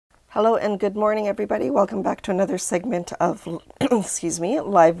Hello and good morning, everybody. Welcome back to another segment of, excuse me,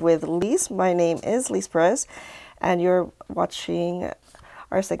 Live with Lis. My name is Lis Perez, and you're watching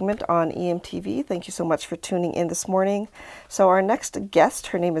our segment on EMTV. Thank you so much for tuning in this morning. So our next guest,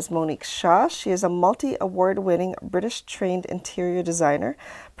 her name is Monique Shaw. She is a multi-award-winning British-trained interior designer,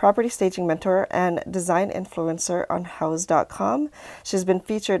 property staging mentor, and design influencer on House.com. She's been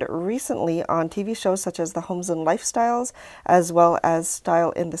featured recently on TV shows such as The Homes and Lifestyles, as well as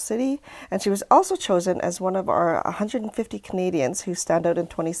Style in the City. And she was also chosen as one of our 150 Canadians who stand out in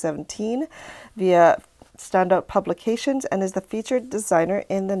 2017 via Standout Publications, and is the featured designer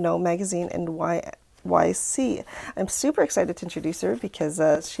in the No magazine in YC. I'm super excited to introduce her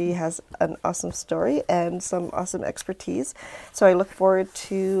because she has an awesome story and some awesome expertise. So I look forward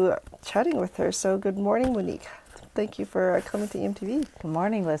to chatting with her. So good morning, Monique. Thank you for coming to EMTV. Good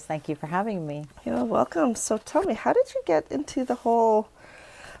morning, Liz. Thank you for having me. You're welcome. So tell me, how did you get into the whole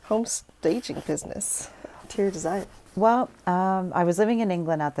home staging business, interior design? Well, I was living in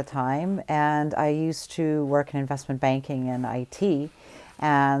England at the time, and I used to work in investment banking and IT,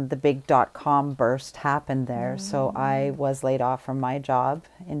 and the big .com burst happened there. So I was laid off from my job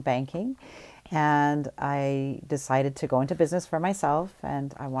in banking, and I decided to go into business for myself,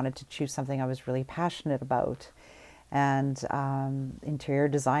 and I wanted to choose something I was really passionate about. And interior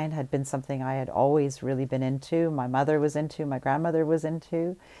design had been something I had always really been into. My mother was into, my grandmother was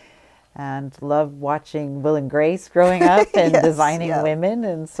into, and loved watching Will and Grace growing up and Yes, designing yeah. women.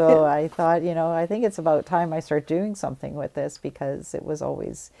 And so I thought, I think it's about time I start doing something with this, because it was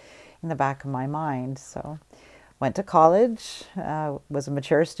always in the back of my mind. So went to college, was a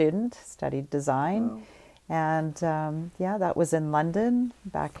mature student, studied design. Wow. And yeah, that was in London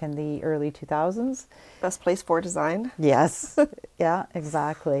back in the early 2000s. Best place for design. Yes, yeah,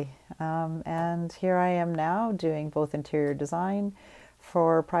 exactly. And here I am now doing both interior design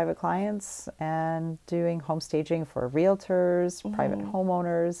for private clients and doing home staging for realtors, private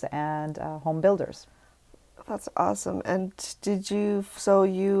homeowners, and home builders. That's awesome. And you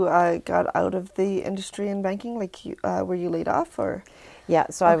got out of the industry in banking? Were you laid off or? Yeah,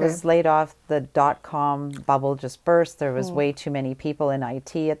 so I was laid off. The .com bubble just burst. There was way too many people in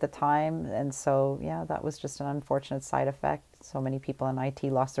IT at the time. And so, yeah, that was just an unfortunate side effect. So many people in IT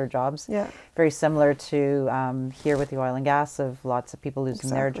lost their jobs. Yeah. Very similar to here with the oil and gas, of lots of people losing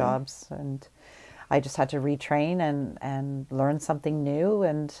their jobs. And I just had to retrain and learn something new.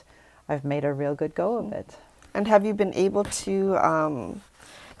 And I've made a real good go of it. And have you been able to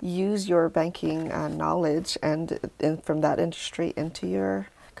use your banking knowledge and from that industry into your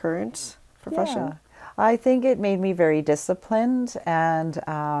current profession? Yeah. I think it made me very disciplined, and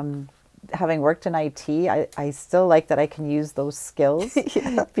having worked in IT, I still like that I can use those skills.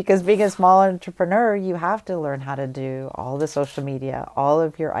 Yeah. Because being a small entrepreneur, you have to learn how to do all the social media, all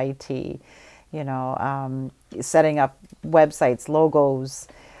of your IT, setting up websites, logos,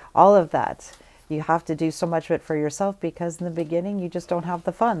 all of that. You have to do so much of it for yourself, because in the beginning you just don't have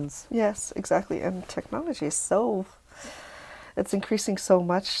the funds. Yes, exactly. And technology is it's increasing so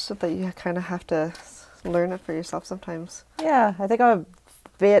much so that you kind of have to learn it for yourself sometimes. Yeah, I think I'm a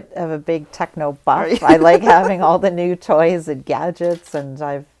bit of a big techno buff. Right. I like having all the new toys and gadgets, and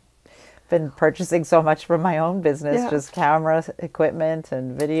I've been purchasing so much for my own business, just camera equipment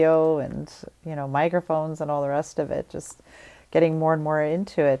and video and, microphones and all the rest of it. Just getting more and more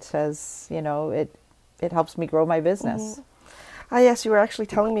into it, as it helps me grow my business. Yes, you were actually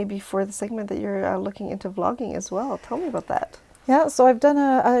telling me before the segment that you're looking into vlogging as well. Tell me about that. Yeah, so I've done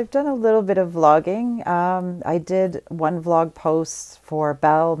a little bit of vlogging. I did one vlog post for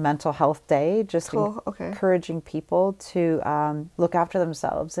Bell Mental Health Day, just encouraging people to look after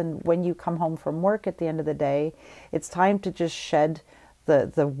themselves. And when you come home from work at the end of the day, it's time to just shed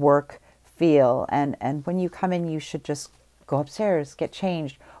the work feel. And when you come in, you should just go upstairs, get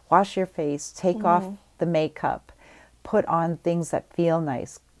changed, wash your face, take off the makeup, put on things that feel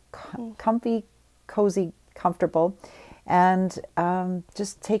nice, comfy, cozy, comfortable, and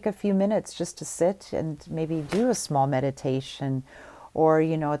just take a few minutes just to sit and maybe do a small meditation, or,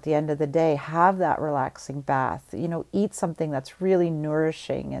 at the end of the day, have that relaxing bath, eat something that's really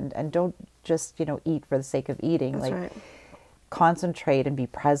nourishing, and don't just, eat for the sake of eating. That's right. Concentrate and be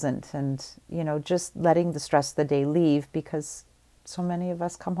present, and just letting the stress of the day leave, because so many of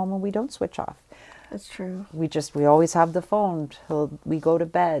us come home and we don't switch off. That's true. We always have the phone till we go to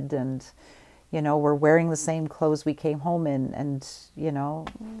bed, and we're wearing the same clothes we came home in, and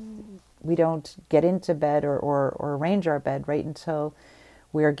we don't get into bed or arrange our bed right until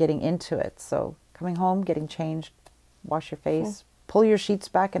we're getting into it. So coming home, getting changed, wash your face, pull your sheets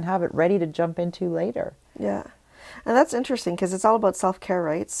back and have it ready to jump into later. Yeah. And that's interesting because it's all about self-care,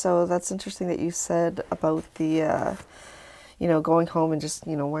 right? So that's interesting that you said about the, you know, going home and just,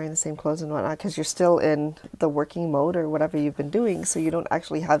 you know, wearing the same clothes and whatnot, because you're still in the working mode or whatever you've been doing. So you don't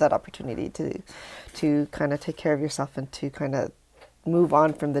actually have that opportunity to kind of take care of yourself and to kind of move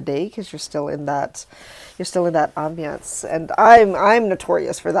on from the day, because you're still in that ambiance. And I'm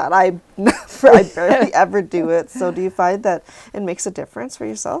notorious for that. I barely ever do it. So do you find that it makes a difference for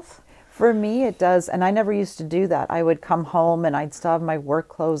yourself? For me, it does. And I never used to do that. I would come home and I'd still have my work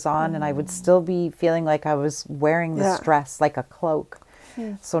clothes on, and I would still be feeling like I was wearing the stress like a cloak.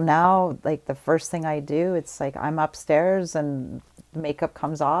 So now, like, the first thing I do, it's like I'm upstairs and makeup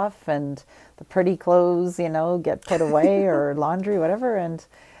comes off and the pretty clothes, you know, get put away or laundry, whatever. And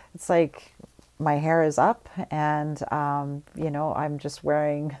it's like my hair is up and, you know, I'm just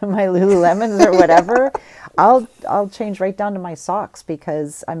wearing my Lululemons or whatever. I'll change right down to my socks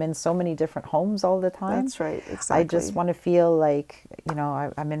because I'm in so many different homes all the time. That's right, exactly. I just want to feel like, you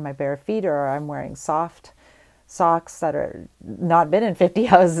know, I'm in my bare feet, or I'm wearing soft socks that are not been in 50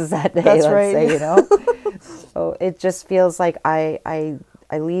 houses that day, That's let's right. say, you know. So it just feels like I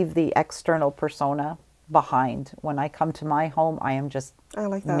leave the external persona behind. When I come to my home, I am just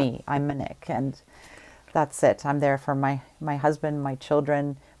me. I'm Monique, and that's it. I'm there for my husband, my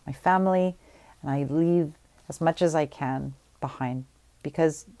children, my family, and I leave as much as I can behind,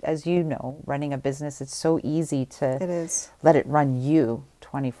 because, as you know, running a business, it's so easy to let it run you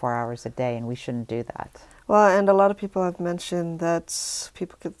 24 hours a day, and we shouldn't do that. Well, and a lot of people have mentioned that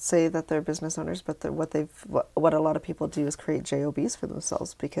people could say that they're business owners, but what a lot of people do is create JOBs for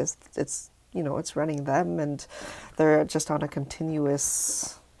themselves, because it's, you know, it's running them, and they're just on a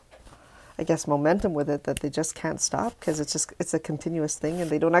continuous, I guess, momentum with it that they just can't stop, because it's a continuous thing, and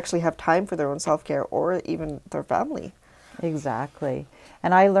they don't actually have time for their own self-care or even their family. Exactly.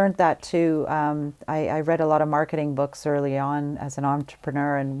 And I learned that too. I read a lot of marketing books early on as an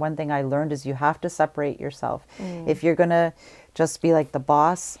entrepreneur, and one thing I learned is you have to separate yourself. If you're going to just be like the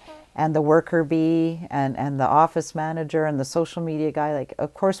boss and the worker bee and the office manager and the social media guy, like,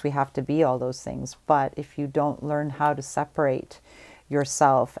 of course we have to be all those things, but if you don't learn how to separate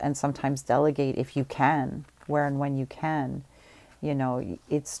yourself and sometimes delegate if you can, where and when you can, you know,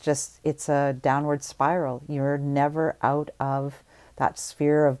 it's a downward spiral. You're never out of that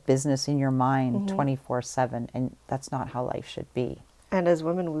sphere of business in your mind 24/7, and that's not how life should be. And as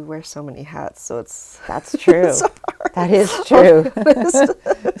women, we wear so many hats, so that's true. That is true.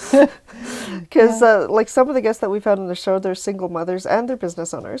 Because like some of the guests that we've had on the show, they're single mothers and they're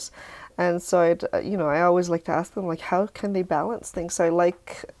business owners, and so I always like to ask them, like, how can they balance things? So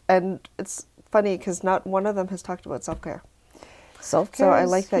and it's funny because not one of them has talked about self-care. Self-care. So I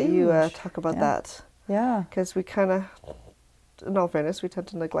like that you talk about that. Yeah. Because we kind of, in all fairness, we tend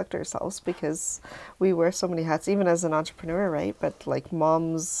to neglect ourselves because we wear so many hats, even as an entrepreneur, right? But like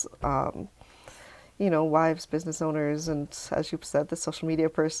moms, wives, business owners, and as you said, the social media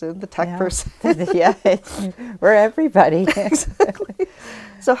person, the tech person. Yeah, we're everybody. Exactly.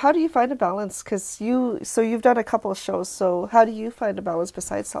 So how do you find a balance? Because you've done a couple of shows. So how do you find a balance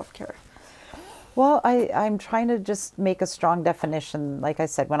besides self-care? Well, I'm trying to just make a strong definition. Like I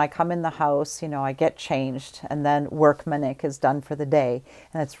said, when I come in the house, I get changed, and then work Monique is done for the day.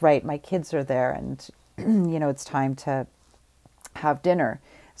 And that's right, my kids are there, and it's time to have dinner.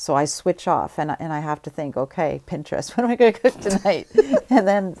 So I switch off, and I have to think, okay, Pinterest, what am I going to cook tonight? and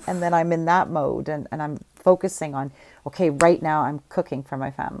then I'm in that mode, and I'm focusing on, okay, right now I'm cooking for my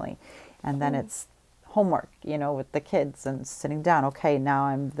family, and then it's homework, with the kids, and sitting down. Okay, now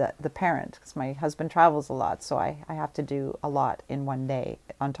I'm the parent, because my husband travels a lot, so I have to do a lot in one day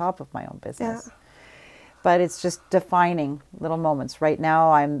on top of my own business. Yeah. But it's just defining little moments. Right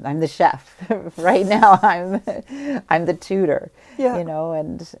now I'm the chef. Right now I'm the tutor. Yeah.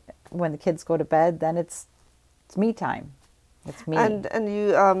 And when the kids go to bed, then it's me time. It's me. And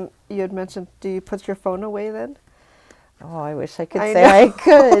you had mentioned, do you put your phone away then? Oh, I wish I could say I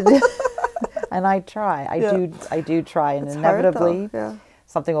could. And I try. I do try, and it's inevitably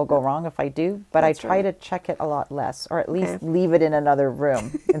something will go wrong if I do. But I try to check it a lot less, or at least leave it in another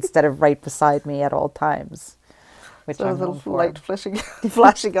room instead of right beside me at all times. Which so I'm the known for. Light flashing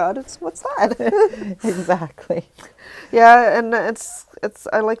on. What's that? Exactly. Yeah, and it's.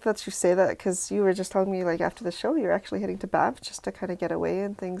 I like that you say that, because you were just telling me, like, after the show you're actually heading to Banff just to kind of get away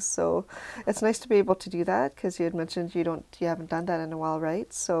and things. So it's nice to be able to do that, because you had mentioned you haven't done that in a while,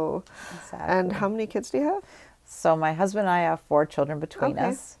 right? So. Exactly. And how many kids do you have? So my husband and I have 4 children between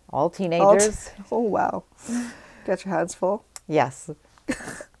us, all teenagers. Oh wow! Got your hands full. Yes.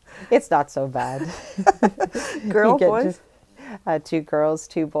 It's not so bad. Boys? 2 girls,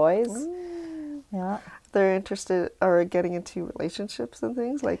 2 boys. Mm. Yeah. they're interested or getting into relationships and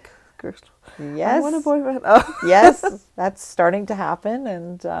things like, yes, I want a boyfriend. Oh. Yes, that's starting to happen,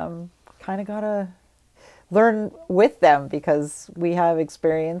 and kind of gotta learn with them because we have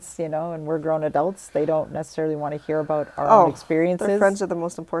experience, you know, and we're grown adults. They don't necessarily want to hear about our own experiences. Their friends are the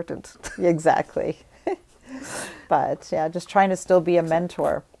most important. Exactly. But yeah, just trying to still be a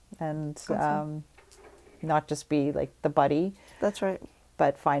mentor and not just be like the buddy. That's right.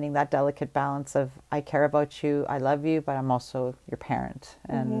 But finding that delicate balance of I care about you, I love you, but I'm also your parent.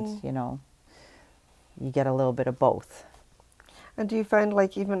 And, you know, you get a little bit of both. And do you find,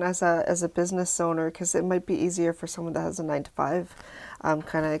 like, even as a business owner, because it might be easier for someone that has a 9-to-5,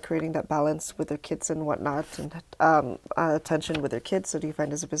 kind of creating that balance with their kids and whatnot, and attention with their kids. So do you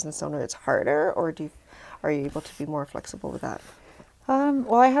find as a business owner it's harder, or are you able to be more flexible with that?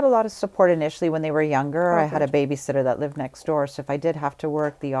 Well, I had a lot of support initially when they were younger. Oh, I had a babysitter that lived next door. So if I did have to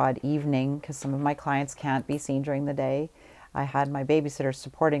work the odd evening, because some of my clients can't be seen during the day, I had my babysitter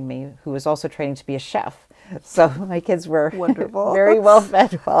supporting me, who was also training to be a chef. So my kids were wonderful, very well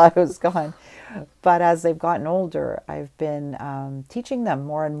fed while I was gone. But as they've gotten older, I've been teaching them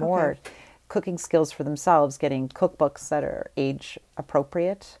more and more cooking skills for themselves, getting cookbooks that are age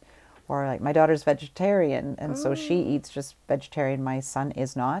appropriate. Or like my daughter's vegetarian, and so she eats just vegetarian. My son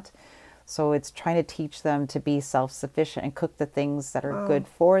is not. So it's trying to teach them to be self-sufficient and cook the things that are good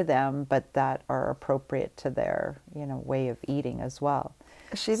for them, but that are appropriate to their, you know, way of eating as well.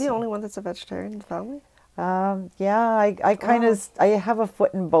 Is she the only one that's a vegetarian in the family? Yeah, I kind of, I have a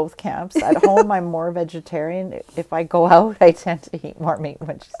foot in both camps. At home, I'm more vegetarian. If I go out, I tend to eat more meat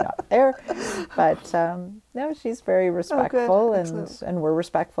when she's not there. But no, she's very respectful, and we're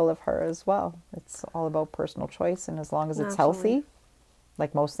respectful of her as well. It's all about personal choice, and as long as it's healthy,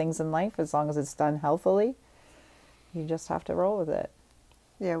 like most things in life, as long as it's done healthily, you just have to roll with it.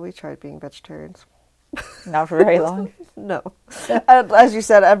 Yeah, we tried being vegetarians. Not for very long. No. And as you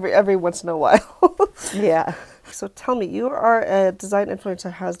said, every once in a while. Yeah. So tell me, you are a design influencer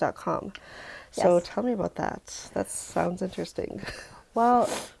at house.com. So tell me about that. That sounds interesting. Well,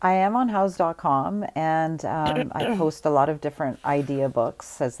 I am on house.com, and I post a lot of different idea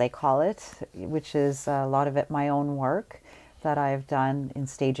books, as they call it, which is a lot of it my own work that I've done in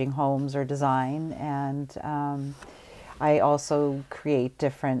staging homes or design. And I also create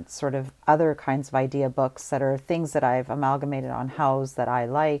different sort of other kinds of idea books that are things that I've amalgamated on House that I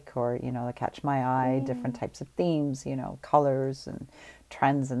like, or, you know, that catch my eye, different types of themes, you know, colors and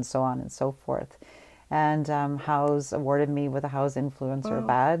trends and so on and so forth. And House awarded me with a House Influencer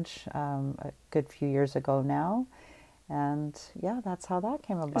badge a good few years ago now. And yeah, that's how that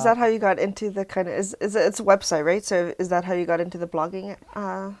came about. Is that how you got into the kind of, it's a website, right? So is that how you got into the blogging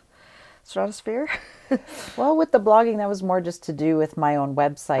stratosphere? Well, with the blogging, that was more just to do with my own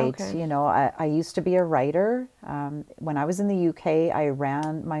website. Okay. You know, I used to be a writer. When I was in the UK, I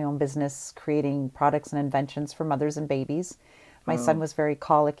ran my own business creating products and inventions for mothers and babies. My son was very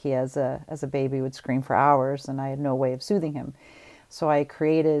colicky as a baby, would scream for hours, and I had no way of soothing him. So I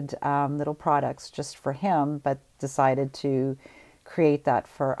created little products just for him, but decided to create that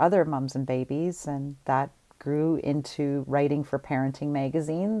for other moms and babies, and that grew into writing for parenting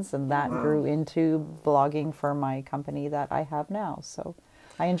magazines, and that grew into blogging for my company that I have now. So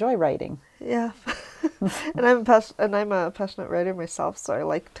I enjoy writing. Yeah. And I'm a passionate writer myself, so I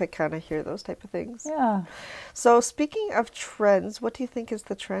like to kind of hear those type of things. Yeah. So speaking of trends, what do you think is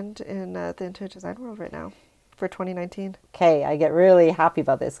the trend in the interior design world right now for 2019? Okay, I get really happy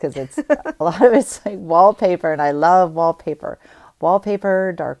about this because it's a lot of it's like wallpaper, and I love wallpaper.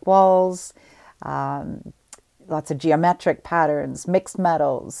 Wallpaper, dark walls, lots of geometric patterns, mixed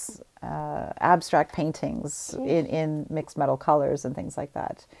metals, abstract paintings in mixed metal colors and things like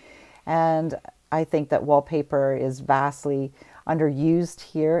that. And I think that wallpaper is vastly underused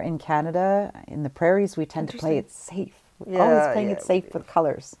here in Canada. In the prairies, we tend to play it safe. We're always playing it safe with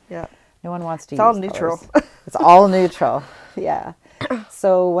colors. Yeah. No one wants to use all neutral. It's all neutral. Yeah.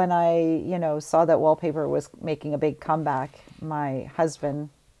 So when I, you know, saw that wallpaper was making a big comeback, my husband,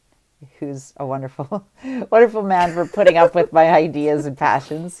 who's a wonderful, wonderful man for putting up with my ideas and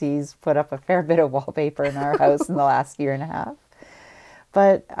passions. He's put up a fair bit of wallpaper in our house in the last year and a half.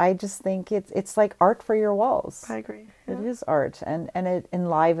 But I just think it's like art for your walls. I agree. Yeah. It is art, and it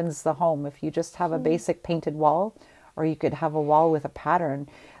enlivens the home. If you just have a basic painted wall, or you could have a wall with a pattern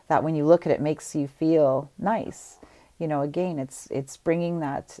that when you look at it makes you feel nice. You know, again, it's bringing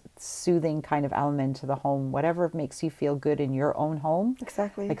that soothing kind of element to the home. Whatever makes you feel good in your own home.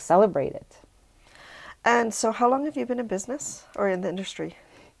 Exactly. Like, celebrate it. And so how long have you been in business or in the industry?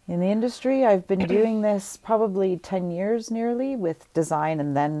 In the industry, I've been doing this probably 10 years nearly, with design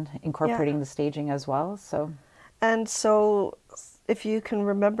and then incorporating the staging as well. And so if you can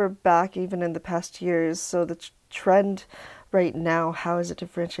remember back even in the past years, so the trend right now, how is it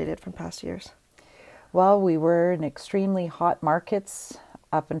differentiated from past years? Well, we were in extremely hot markets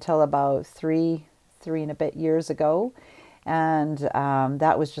up until about three and a bit years ago. And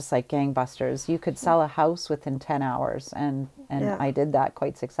that was just like gangbusters. You could sell a house within 10 hours. And I did that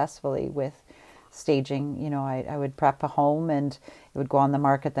quite successfully with staging. You know, I would prep a home and it would go on the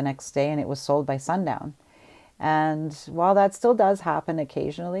market the next day and it was sold by sundown. And while that still does happen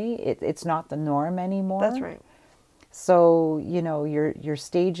occasionally, it's not the norm anymore. That's right. So, you know, your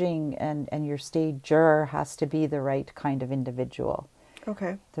staging and your stager has to be the right kind of individual.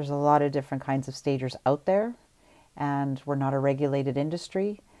 Okay. There's a lot of different kinds of stagers out there, and we're not a regulated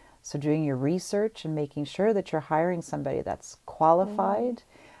industry. So doing your research and making sure that you're hiring somebody that's qualified,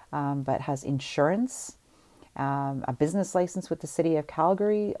 but has insurance, a business license with the city of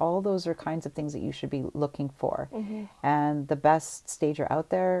Calgary, all those are kinds of things that you should be looking for. And the best stager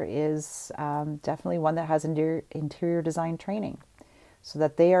out there is definitely one that has interior design training, so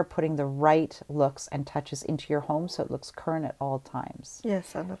that they are putting the right looks and touches into your home so it looks current at all times.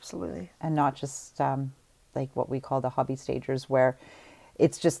 Yes, absolutely. And not just like what we call the hobby stagers, where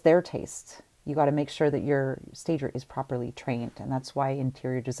it's just their taste. You got to make sure that your stager is properly trained, and that's why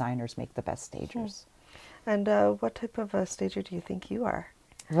interior designers make the best stagers. And what type of a stager do you think you are?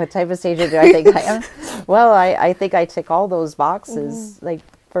 What type of stager do I think I am? Well, I think I tick all those boxes. Like,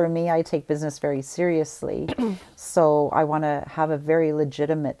 for me, I take business very seriously. So I want to have a very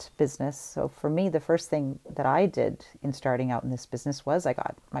legitimate business. So for me, the first thing that I did in starting out in this business was I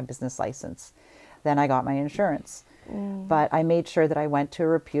got my business license. Then I got my insurance. But I made sure that I went to a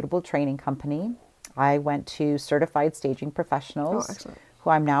reputable training company. I went to certified staging professionals, who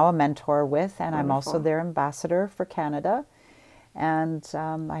I'm now a mentor with, and I'm also their ambassador for Canada. And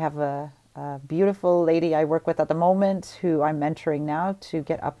I have a beautiful lady I work with at the moment who I'm mentoring now to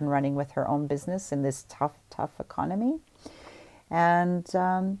get up and running with her own business in this tough economy. And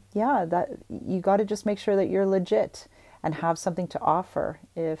yeah, that you got to just make sure that you're legit and have something to offer.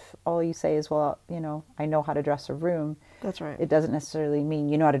 If all you say is, well, you know, I know how to dress a room. That's right. It doesn't necessarily mean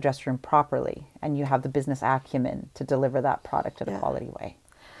you know how to dress a room properly and you have the business acumen to deliver that product in a quality way.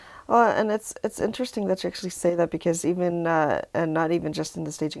 Well, and it's interesting that you actually say that, because even, and not even just in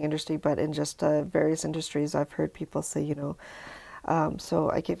the staging industry, but in just various industries, I've heard people say, you know,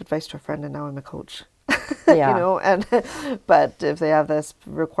 so I gave advice to a friend and now I'm a coach. Yeah. You know, and but if they have this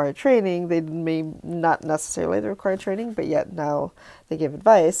required training, they may not necessarily the required training, but yet now they give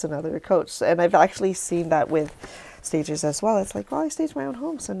advice, so now they're a coach. And I've actually seen that with stagers as well. It's like, well, I stage my own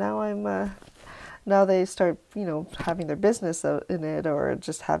home, so now I'm now they start, you know, having their business in it, or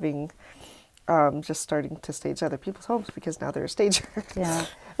just having just starting to stage other people's homes because now they're a stager. Yeah,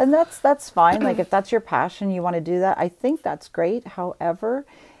 and that's fine. Like, if that's your passion, you want to do that, I think that's great. However,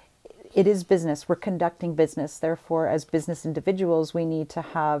 it is business. We're conducting business. Therefore, as business individuals, we need to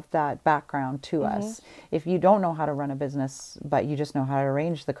have that background to us. If you don't know how to run a business, but you just know how to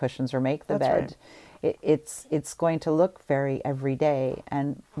arrange the cushions or make the bed, it's going to look very everyday.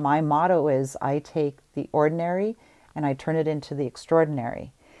 And my motto is, I take the ordinary and I turn it into the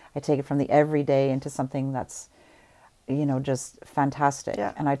extraordinary. I take it from the everyday into something that's, you know, just fantastic.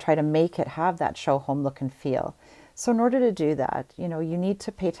 And I try to make it have that show home look and feel. So in order to do that, you know, you need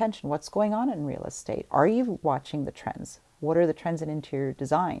to pay attention. What's going on in real estate? Are you watching the trends? What are the trends in interior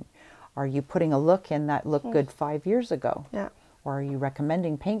design? Are you putting a look in that looked good 5 years ago? Or are you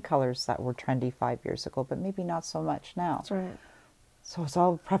recommending paint colors that were trendy 5 years ago, but maybe not so much now? That's right. So it's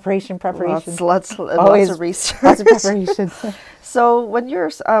all preparation. Lots of research. Lots of preparation. So when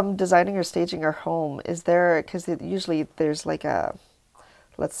you're designing or staging your home, is there, because usually there's like a,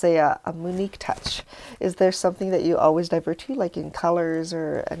 let's say a Monique touch. Is there something that you always divert to, like in colors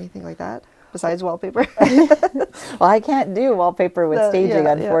or anything like that, besides wallpaper? Well, I can't do wallpaper with staging,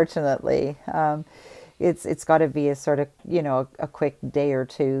 unfortunately. It's got to be a sort of, you know, a quick day or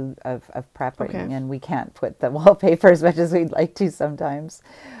two of prepping, and we can't put the wallpaper as much as we'd like to sometimes.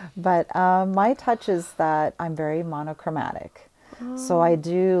 But my touch is that I'm very monochromatic. So I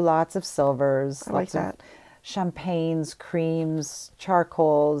do lots of silvers, lots of champagnes, creams,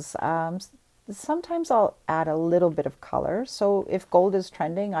 charcoals. Sometimes I'll add a little bit of color. So if gold is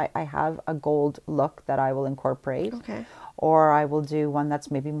trending, I have a gold look that I will incorporate. Or I will do one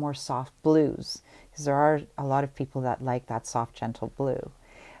that's maybe more soft blues, because there are a lot of people that like that soft, gentle blue.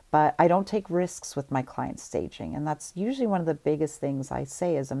 But I don't take risks with my client staging. And that's usually one of the biggest things I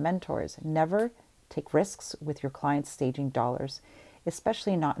say as a mentor is never take risks with your client's staging dollars.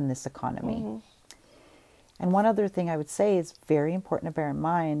 especially not in this economy. And one other thing I would say is very important to bear in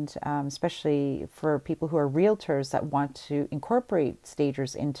mind, especially for people who are realtors that want to incorporate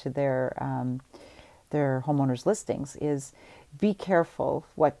stagers into their homeowners listings, is be careful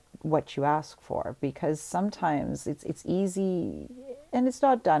what you ask for, because sometimes it's easy, and it's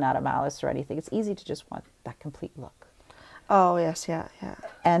not done out of malice or anything. It's easy to just want that complete look. Oh yes, yeah.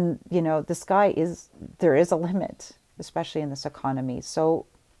 And there is a limit, especially in this economy. So,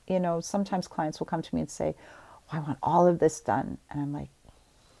 sometimes clients will come to me and say, I want all of this done. And I'm like,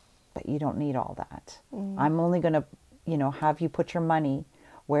 but you don't need all that. I'm only going to, have you put your money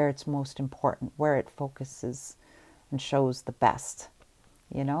where it's most important, where it focuses and shows the best.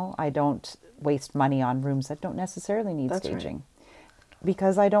 I don't waste money on rooms that don't necessarily need staging,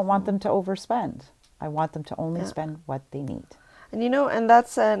 because I don't want them to overspend. I want them to only spend what they need. And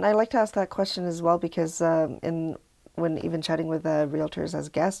and I like to ask that question as well, because when even chatting with realtors as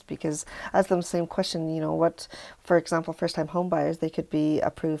guests, because I ask them the same question, what, for example, first-time home buyers, they could be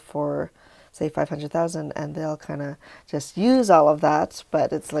approved for, say, 500,000, and they'll kind of just use all of that,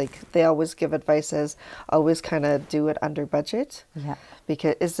 but it's like they always give advice as always kind of do it under budget. Yeah.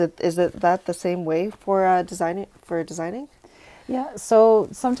 Because is it that the same way for designing? Yeah, so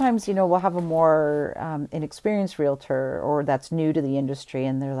sometimes, we'll have a more inexperienced realtor or that's new to the industry,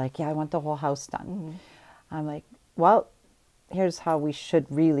 and they're like, yeah, I want the whole house done. I'm like, well, here's how we should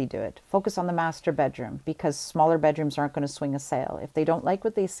really do it. Focus on the master bedroom, because smaller bedrooms aren't going to swing a sale. If they don't like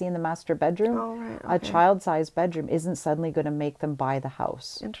what they see in the master bedroom, a child-sized bedroom isn't suddenly going to make them buy the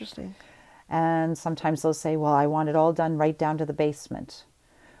house. Interesting. And sometimes they'll say, well, I want it all done right down to the basement.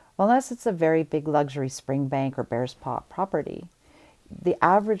 Well, unless it's a very big luxury Springbank or Bears Paw property, the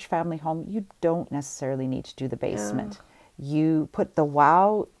average family home, you don't necessarily need to do the basement. You put the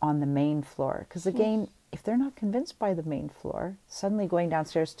wow on the main floor, because again, if they're not convinced by the main floor, suddenly going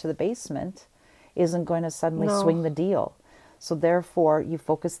downstairs to the basement isn't going to suddenly swing the deal. So therefore, you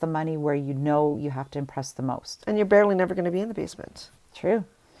focus the money where you have to impress the most. And you're barely never going to be in the basement. True.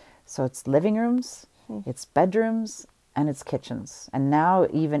 So it's living rooms, it's bedrooms, and it's kitchens. And now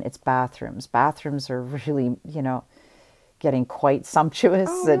even it's bathrooms. Bathrooms are really, getting quite sumptuous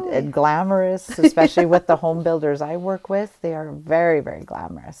and glamorous, especially with the home builders I work with. They are very, very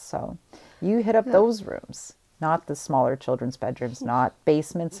glamorous. So you hit up those rooms, not the smaller children's bedrooms, not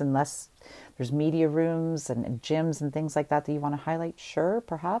basements, unless there's media rooms and gyms and things like that you want to highlight. Sure,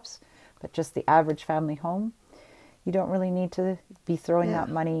 perhaps, but just the average family home, you don't really need to be throwing that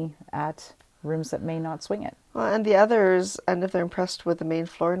money at rooms that may not swing it. Well, and the others, and if they're impressed with the main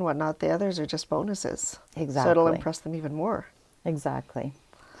floor and whatnot, the others are just bonuses. Exactly. So it'll impress them even more. Exactly.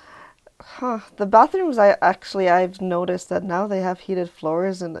 The bathrooms, I've noticed that now they have heated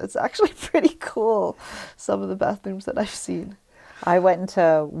floors, and it's actually pretty cool, some of the bathrooms that I've seen. I went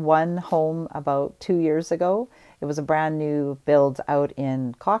into one home about 2 years ago. It was a brand new build out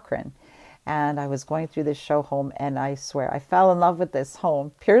in Cochrane. And I was going through this show home, and I swear I fell in love with this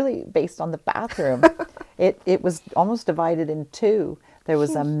home purely based on the bathroom. It was almost divided in two. There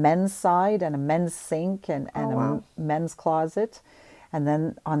was a men's side and a men's sink and a men's closet. And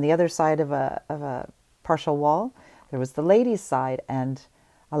then on the other side of a partial wall, there was the ladies' side and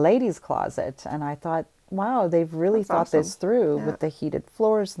a ladies' closet. And I thought, wow, they've really thought this through with the heated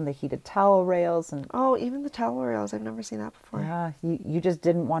floors and the heated towel rails. And even the towel rails. I've never seen that before. Yeah, you just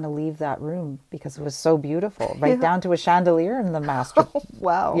didn't want to leave that room because it was so beautiful, right down to a chandelier in the master,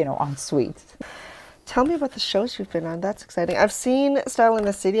 ensuite. Tell me about the shows you've been on. That's exciting. I've seen Style in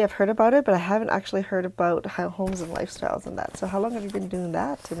the City. I've heard about it, but I haven't actually heard about homes and lifestyles and that. So how long have you been doing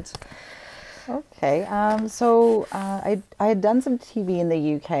that? Okay, so I had done some TV in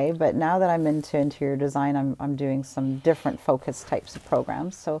the UK, but now that I'm into interior design, I'm doing some different focus types of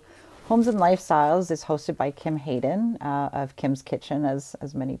programs. So Homes and Lifestyles is hosted by Kim Hayden of Kim's Kitchen,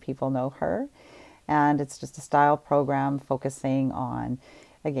 as many people know her. And it's just a style program focusing on,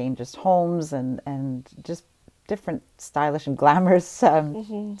 again, just homes and just different stylish and glamorous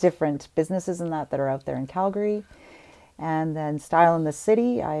different businesses and that are out there in Calgary. And then Style in the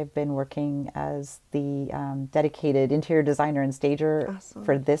City, I've been working as the dedicated interior designer and stager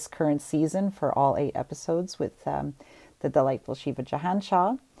for this current season for all 8 episodes with the delightful Shiva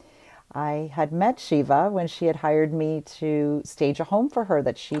Jahanshaw. I had met Shiva when she had hired me to stage a home for her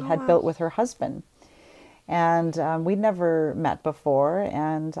that she had built with her husband. And we'd never met before,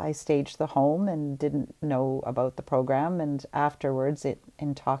 and I staged the home and didn't know about the program. And afterwards,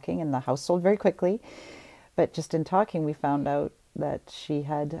 in talking, and the house sold very quickly. But just in talking, we found out that she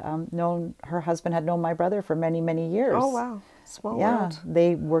had known, her husband had known my brother for many, many years. Oh, wow. Small world.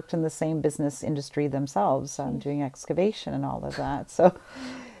 They worked in the same business industry themselves, doing excavation and all of that. So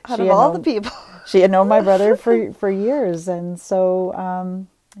out of all the people, she had known my brother for years. And so,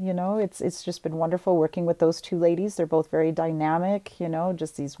 you know, it's just been wonderful working with those two ladies. They're both very dynamic, you know,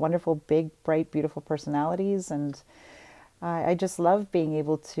 just these wonderful, big, bright, beautiful personalities. And I just love being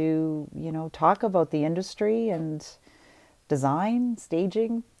able to, you know, talk about the industry and design,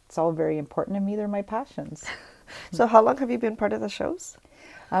 staging. It's all very important to me. They're my passions. So how long have you been part of the shows?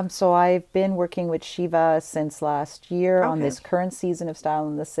 So I've been working with Shiva since last year on this current season of Style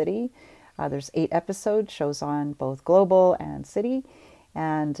in the City. There's 8 episodes, shows on both global and city.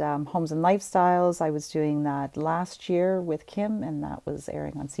 And Homes and Lifestyles, I was doing that last year with Kim, and that was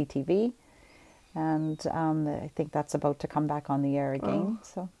airing on CTV. And I think that's about to come back on the air again.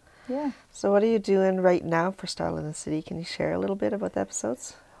 So, yeah. So what are you doing right now for Style in the City? Can you share a little bit about the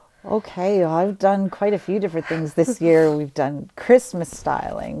episodes? Okay, well, I've done quite a few different things this year. We've done Christmas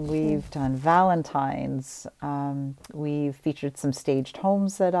styling, we've done Valentine's, we've featured some staged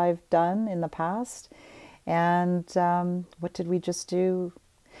homes that I've done in the past. And what did we just do?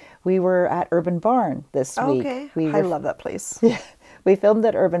 We were at Urban Barn this week. Okay, I love that place. Yeah, we filmed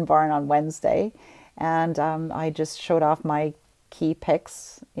at Urban Barn on Wednesday, and I just showed off my key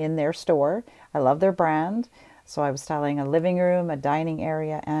picks in their store. I love their brand. So I was styling a living room, a dining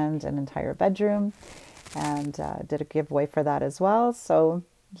area, and an entire bedroom, and did a giveaway for that as well. So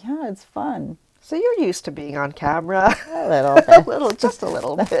yeah, it's fun. So you're used to being on camera. A little bit. Just a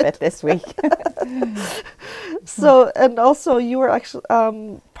little bit this week. So, and also you were actually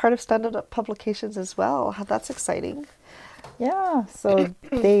part of Standout Publications as well. That's exciting. Yeah, so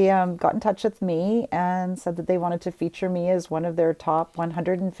they got in touch with me and said that they wanted to feature me as one of their top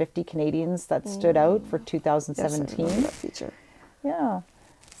 150 Canadians that stood out for 2017. Yes, I remember that feature. Yeah,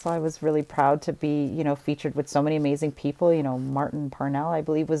 so I was really proud to be, you know, featured with so many amazing people. You know, Martin Parnell, I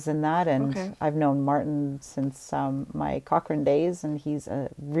believe, was in that, and I've known Martin since my Cochrane days, and he's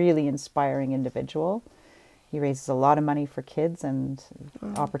a really inspiring individual. He raises a lot of money for kids and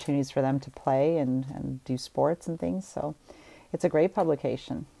opportunities for them to play and do sports and things. So it's a great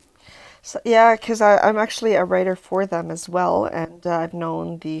publication. So, yeah, because I'm actually a writer for them as well, and I've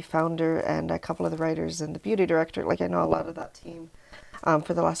known the founder and a couple of the writers and the beauty director. Like, I know a lot of that team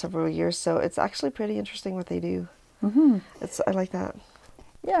for the last several years, so it's actually pretty interesting what they do. I like that.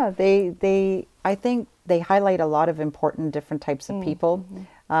 Yeah, I think they highlight a lot of important different types of people.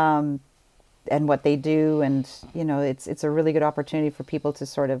 And what they do, and you know, it's a really good opportunity for people to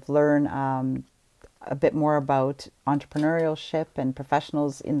sort of learn a bit more about entrepreneurship and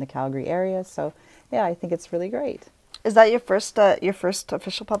professionals in the Calgary area. So yeah, I think it's really great. Is that your first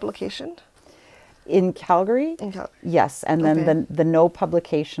official publication? In Calgary? Yes, and then the No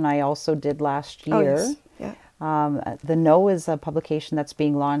publication I also did last year. Oh, yes. Yeah. The No is a publication that's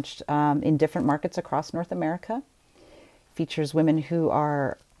being launched in different markets across North America. Features women who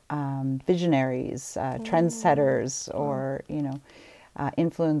are visionaries, trendsetters, or you know,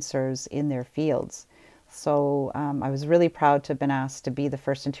 influencers in their fields. So I was really proud to have been asked to be the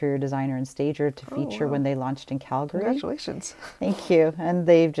first interior designer and stager to feature when they launched in Calgary. Congratulations. Thank you. And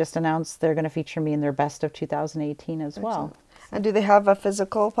they've just announced they're going to feature me in their best of 2018 as well. And do they have a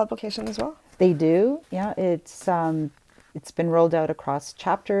physical publication as well? They do. Yeah, it's been rolled out across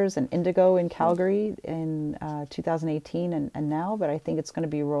Chapters and Indigo in Calgary in 2018 and now, but I think it's going to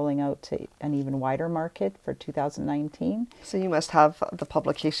be rolling out to an even wider market for 2019. So you must have the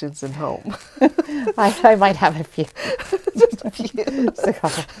publications in home. I might have a few. Just a few.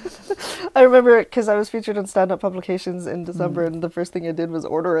 I remember because I was featured on Standout Publications in December, and the first thing I did was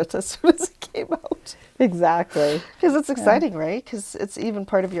order it as soon as it came out. Exactly. Because it's exciting, right? Because it's even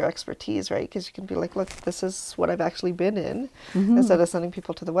part of your expertise, right? Because you can be like, look, this is what I've actually been in. Instead of sending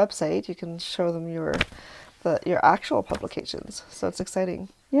people to the website, you can show them your actual publications. So it's exciting.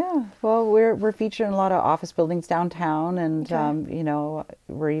 Yeah, well, we're featured in a lot of office buildings downtown, and you know,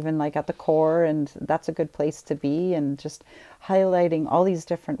 we're even like at the core, and that's a good place to be, and just highlighting all these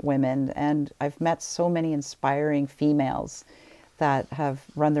different women. And I've met so many inspiring females that have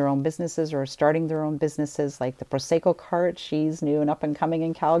run their own businesses or are starting their own businesses, like the Prosecco cart. She's new and up and coming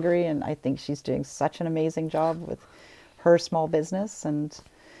in Calgary, and I think she's doing such an amazing job with her small business. And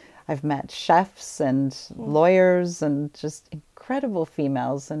I've met chefs and lawyers and just incredible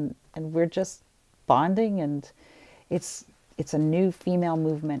females, and we're just bonding, and it's a new female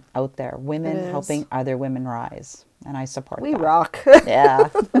movement out there, women helping other women rise, and I support that. We rock. Yeah.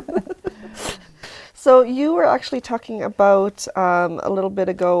 So you were actually talking about a little bit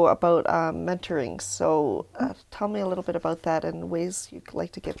ago about mentoring. So tell me a little bit about that and ways you'd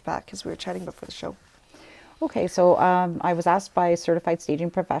like to give back, because we were chatting before the show. Okay, so I was asked by certified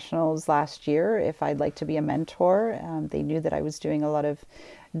staging professionals last year if I'd like to be a mentor. They knew that I was doing a lot of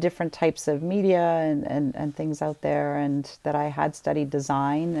different types of media and things out there, and that I had studied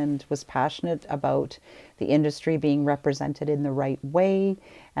design and was passionate about the industry being represented in the right way,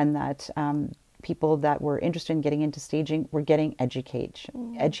 and that people that were interested in getting into staging were getting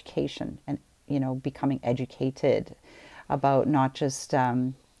education and, you know, becoming educated about not just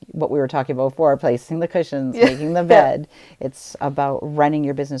what we were talking about before, placing the cushions, making the bed. It's about running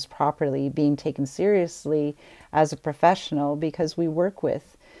your business properly, being taken seriously as a professional, because we work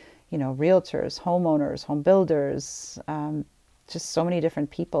with, you know, realtors, homeowners, home builders, just so many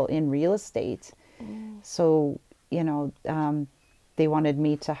different people in real estate. So, you know, they wanted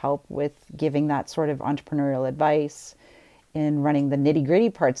me to help with giving that sort of entrepreneurial advice in running the nitty-gritty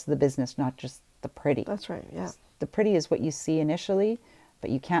parts of the business, not just the pretty. That's right, yeah. The pretty is what you see initially, but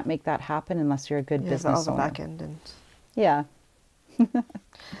you can't make that happen unless you're a good business all the owner. back end and Yeah.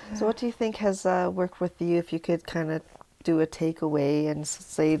 So what do you think has worked with you, if you could kind of do a takeaway and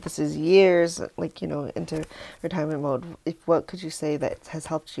say this is years, like, you know, into retirement mode, what could you say that has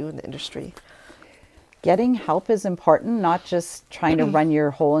helped you in the industry? Getting help is important, not just trying to run your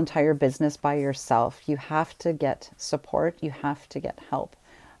whole entire business by yourself. You have to get support. You have to get help.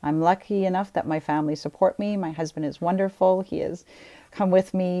 I'm lucky enough that my family support me. My husband is wonderful. He has come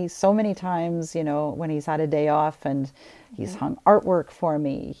with me so many times, you know, when he's had a day off, and he's hung artwork for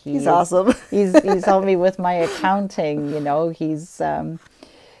me. He's awesome. he's helped me with my accounting, you know. He's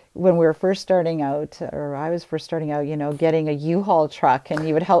when we were first starting out, or I was first starting out, you know, getting a U-Haul truck, and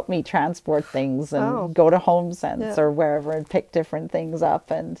he would help me transport things and go to HomeSense or wherever and pick different things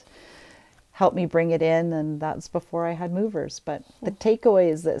up and help me bring it in. And that's before I had movers. But the takeaway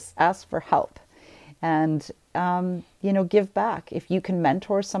is this: ask for help, and you know, give back. If you can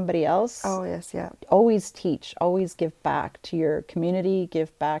mentor somebody else, always teach, always give back to your community,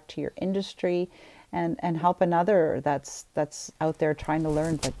 give back to your industry, and help another that's out there trying to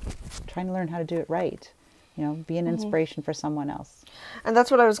learn, but trying to learn how to do it right. You know, be an inspiration for someone else. And that's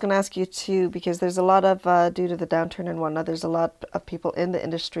what I was going to ask you too, because there's a lot of, due to the downturn and whatnot, there's a lot of people in the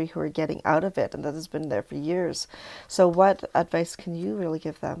industry who are getting out of it, and that has been there for years. So what advice can you really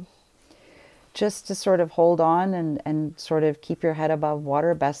give them? Just to sort of hold on and sort of keep your head above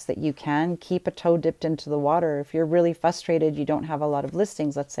water best that you can. Keep a toe dipped into the water. If you're really frustrated, you don't have a lot of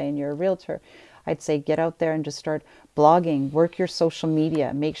listings, let's say, and you're a realtor, I'd say get out there and just start blogging, work your social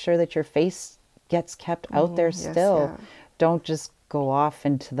media, make sure that your face gets kept out there still. Don't just go off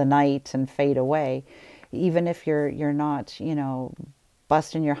into the night and fade away. Even if you're not, you know,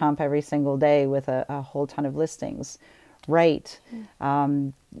 busting your hump every single day with a whole ton of listings. Right.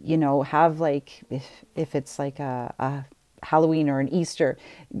 You know, have like, if it's like a Halloween or an Easter,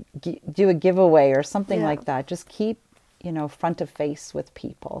 do a giveaway or something like that. Just keep, you know, front of face with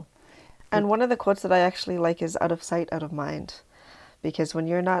people. And one of the quotes that I actually like is out of sight, out of mind. Because when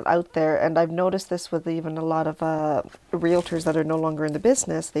you're not out there, and I've noticed this with even a lot of realtors that are no longer in the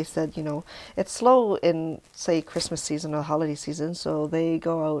business, they said, you know, it's slow in, say, Christmas season or holiday season, so they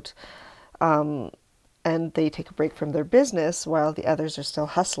go out and they take a break from their business while the others are still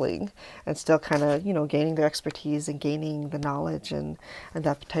hustling and still kind of, you know, gaining their expertise and gaining the knowledge and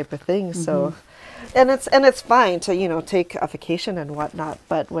that type of thing. So, and it's fine to, you know, take a vacation and whatnot,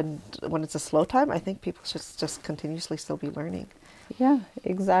 but when it's a slow time, I think people should just continuously still be learning. Yeah,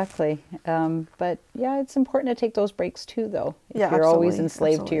 exactly. But yeah, it's important to take those breaks too, though. If you're always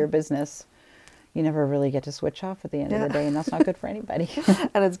enslaved to your business, you never really get to switch off at the end of the day, and that's not good for anybody.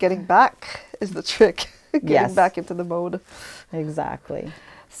 And it's getting back is the trick. Getting back into the mode. Exactly.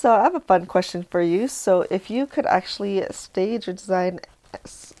 So I have a fun question for you. So if you could actually stage or design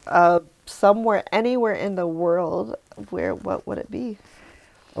somewhere, anywhere in the world, what would it be?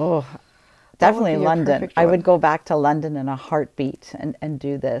 Oh, definitely London. I would go back to London in a heartbeat and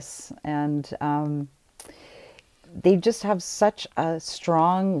do this. And they just have such a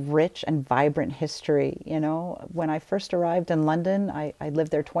strong, rich, and vibrant history. You know, when I first arrived in London, I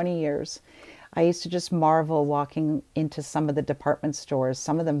lived there 20 years. I used to just marvel walking into some of the department stores,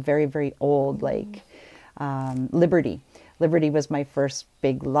 some of them very, very old, like Liberty. Liberty was my first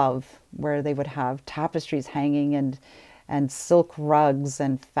big love, where they would have tapestries hanging and silk rugs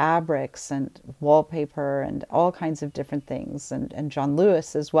and fabrics and wallpaper and all kinds of different things. And John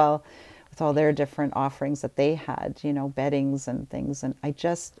Lewis as well, with all their different offerings that they had, you know, beddings and things. And I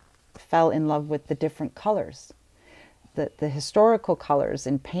just fell in love with the different colors. the historical colors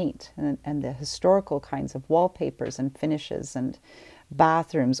in paint and the historical kinds of wallpapers and finishes and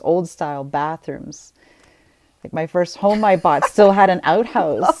bathrooms, old style bathrooms. Like my first home I bought still had an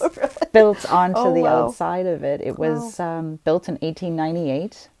outhouse built onto the outside of it. It was built in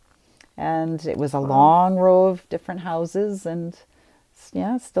 1898, and it was a long row of different houses, and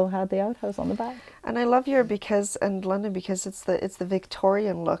yeah, still had the outhouse on the back. And I love your London because it's the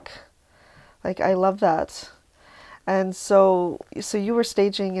Victorian look. Like, I love that. And so you were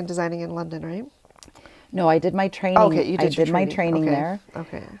staging and designing in London, right? No, I did my training. Okay, you did I did my training there.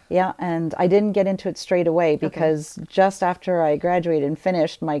 Okay. Yeah, and I didn't get into it straight away because just after I graduated and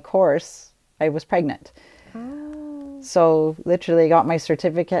finished my course, I was pregnant. Oh. So literally I got my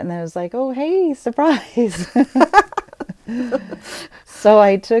certificate and I was like, oh, hey, surprise. So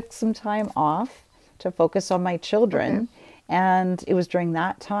I took some time off to focus on my children. Okay. And it was during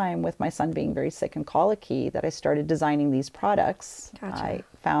that time, with my son being very sick and colicky, that I started designing these products. Gotcha. I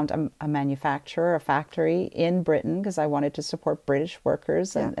found a manufacturer, a factory in Britain, because I wanted to support British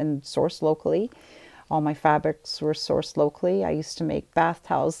workers and source locally. All my fabrics were sourced locally. I used to make bath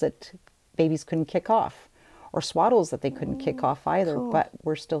towels that babies couldn't kick off, or swaddles that they couldn't kick off either, but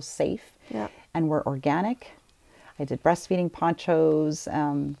were still safe and were organic. I did breastfeeding ponchos.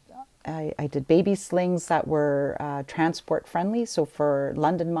 I did baby slings that were transport friendly. So for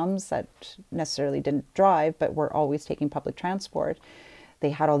London mums that necessarily didn't drive, but were always taking public transport, they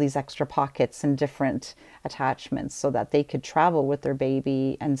had all these extra pockets and different attachments so that they could travel with their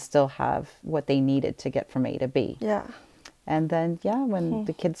baby and still have what they needed to get from A to B. Yeah. And then, when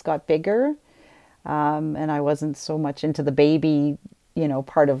the kids got bigger, and I wasn't so much into the baby,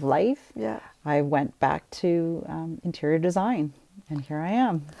 part of life, I went back to interior design. And here I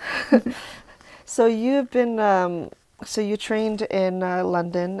am. So you've been, so you trained in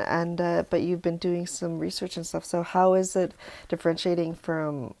London, but you've been doing some research and stuff. So how is it differentiating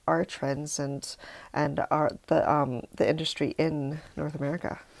from our trends and the industry in North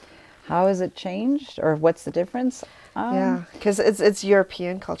America? How has it changed, or what's the difference? Because it's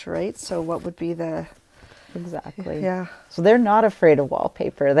European culture, right? So what would be the... Exactly. Yeah. So they're not afraid of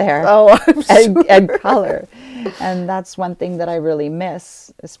wallpaper there. Oh, I'm sure. And color. And that's one thing that I really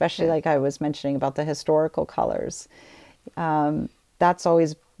miss, especially like I was mentioning about the historical colors. That's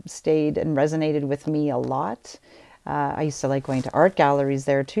always stayed and resonated with me a lot. I used to like going to art galleries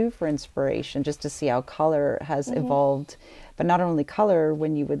there too for inspiration, just to see how color has evolved. But not only color,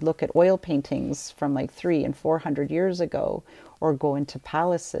 when you would look at oil paintings from like 300 and 400 years ago, or go into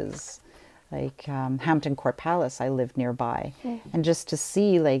palaces, like Hampton Court Palace, I lived nearby, and just to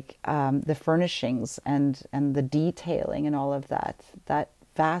see like the furnishings and the detailing and all of that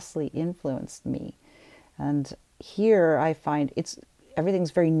vastly influenced me. And here I find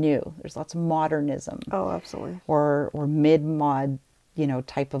everything's very new. There's lots of modernism. Oh, absolutely. Or mid-mod,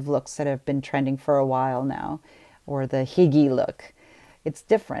 type of looks that have been trending for a while now, or the higgy look. It's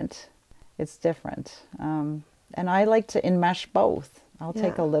different. It's different. And I like to enmesh both. I'll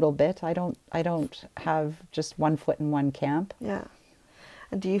take a little bit. I don't have just one foot in one camp. Yeah.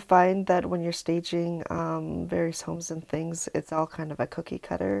 And do you find that when you're staging various homes and things, it's all kind of a cookie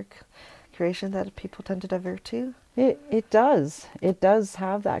cutter creation that people tend to divert to? It does. It does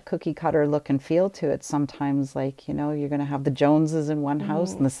have that cookie cutter look and feel to it sometimes. Like, you're going to have the Joneses in one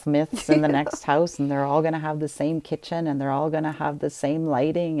house and the Smiths in the next house, and they're all going to have the same kitchen, and they're all going to have the same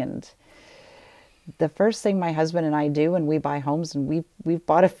lighting. And the first thing my husband and I do when we buy homes, and we've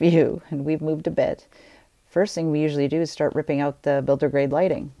bought a few and we've moved a bit, first thing we usually do is start ripping out the builder grade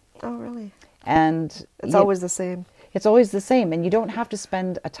lighting. Oh, really? And it's always the same. It's always the same, and you don't have to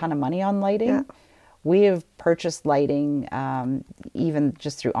spend a ton of money on lighting. Yeah. We have purchased lighting even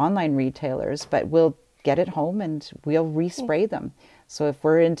just through online retailers, but we'll get it home and we'll respray them. So if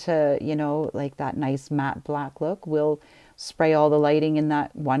we're into, like that nice matte black look, we'll spray all the lighting in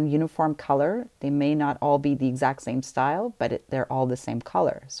that one uniform color. They may not all be the exact same style, but they're all the same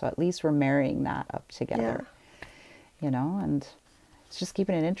color. So at least we're marrying that up together, and it's just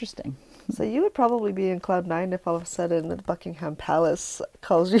keeping it interesting. So you would probably be in cloud nine if all of a sudden the Buckingham Palace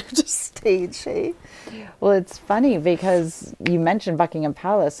calls you to stage, eh? Well, it's funny because you mentioned Buckingham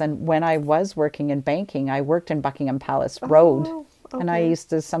Palace, and when I was working in banking, I worked in Buckingham Palace Road. Oh. Okay. And I used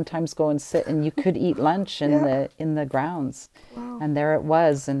to sometimes go and sit, and you could eat lunch in the grounds. Wow. And there it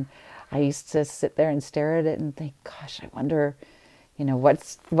was. And I used to sit there and stare at it and think, gosh, I wonder,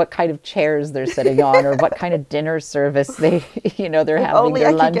 what kind of chairs they're sitting on, or what kind of dinner service they're having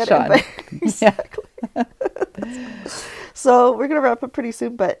their lunch on. Exactly. So we're going to wrap up pretty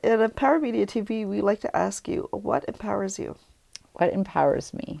soon, but in Empower Media TV, we like to ask you, what empowers you? What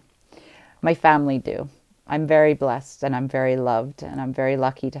empowers me? My family do. I'm very blessed and I'm very loved and I'm very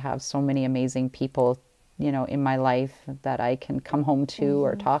lucky to have so many amazing people, you know, in my life that I can come home to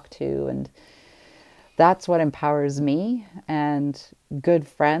or talk to. And that's what empowers me, and good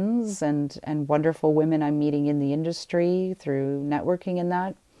friends and wonderful women I'm meeting in the industry through networking and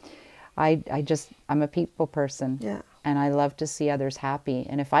that. I'm a people person. Yeah. And I love to see others happy.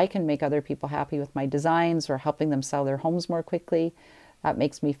 And if I can make other people happy with my designs or helping them sell their homes more quickly, that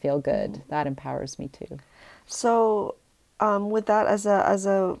makes me feel good. That empowers me too. So with that, as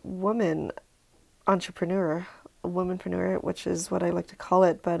a woman entrepreneur, a womanpreneur, which is what I like to call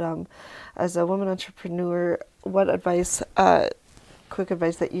it, but as a woman entrepreneur, what advice, quick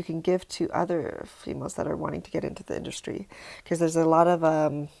advice that you can give to other females that are wanting to get into the industry? Because there's a lot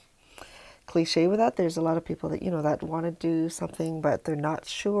of cliche with that. There's a lot of people that, you know, that want to do something, but they're not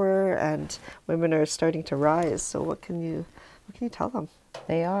sure, and women are starting to rise. So what can you tell them?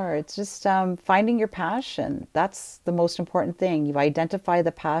 They are. It's just finding your passion. That's the most important thing. You identify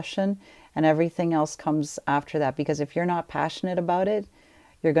the passion and everything else comes after that. Because if you're not passionate about it,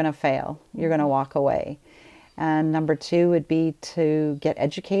 you're going to fail. You're going to walk away. And number 2 would be to get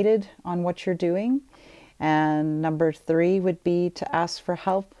educated on what you're doing. And number 3 would be to ask for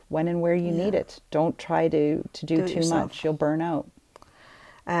help when and where you need it. Don't try to do too much. You'll burn out.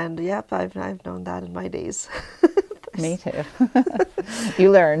 And yep, I've known that in my days. Me too. You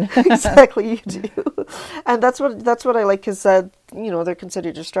learn. Exactly, you do. And that's what I like, because you know, they're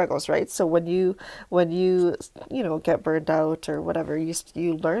considered your struggles, right? So when you get burned out or whatever, you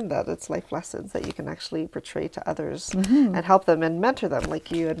learn that it's life lessons that you can actually portray to others and help them and mentor them,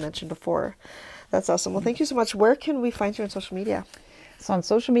 like you had mentioned before. That's awesome. Well, thank you so much. Where can we find you on social media? So on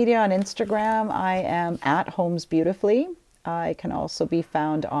social media, on Instagram, I am at Homes Beautifully. I can also be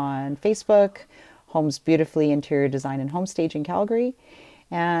found on Facebook, Homes Beautifully Interior Design and Home Staging Calgary.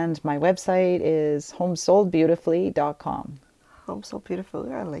 And my website is homesoldbeautifully.com. Home Sold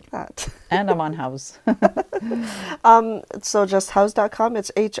Beautifully, I like that. And I'm on House. So just house.com,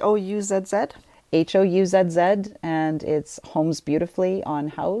 it's Houzz. Houzz, and it's Homes Beautifully on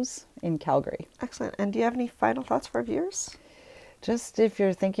House in Calgary. Excellent. And do you have any final thoughts for our viewers? Just if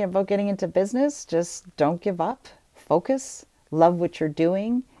you're thinking about getting into business, just don't give up. Focus, love what you're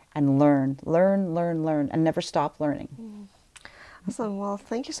doing, and learn, and never stop learning. Awesome. Well,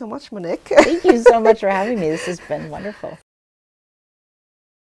 thank you so much, Monique. Thank you so much for having me. This has been wonderful.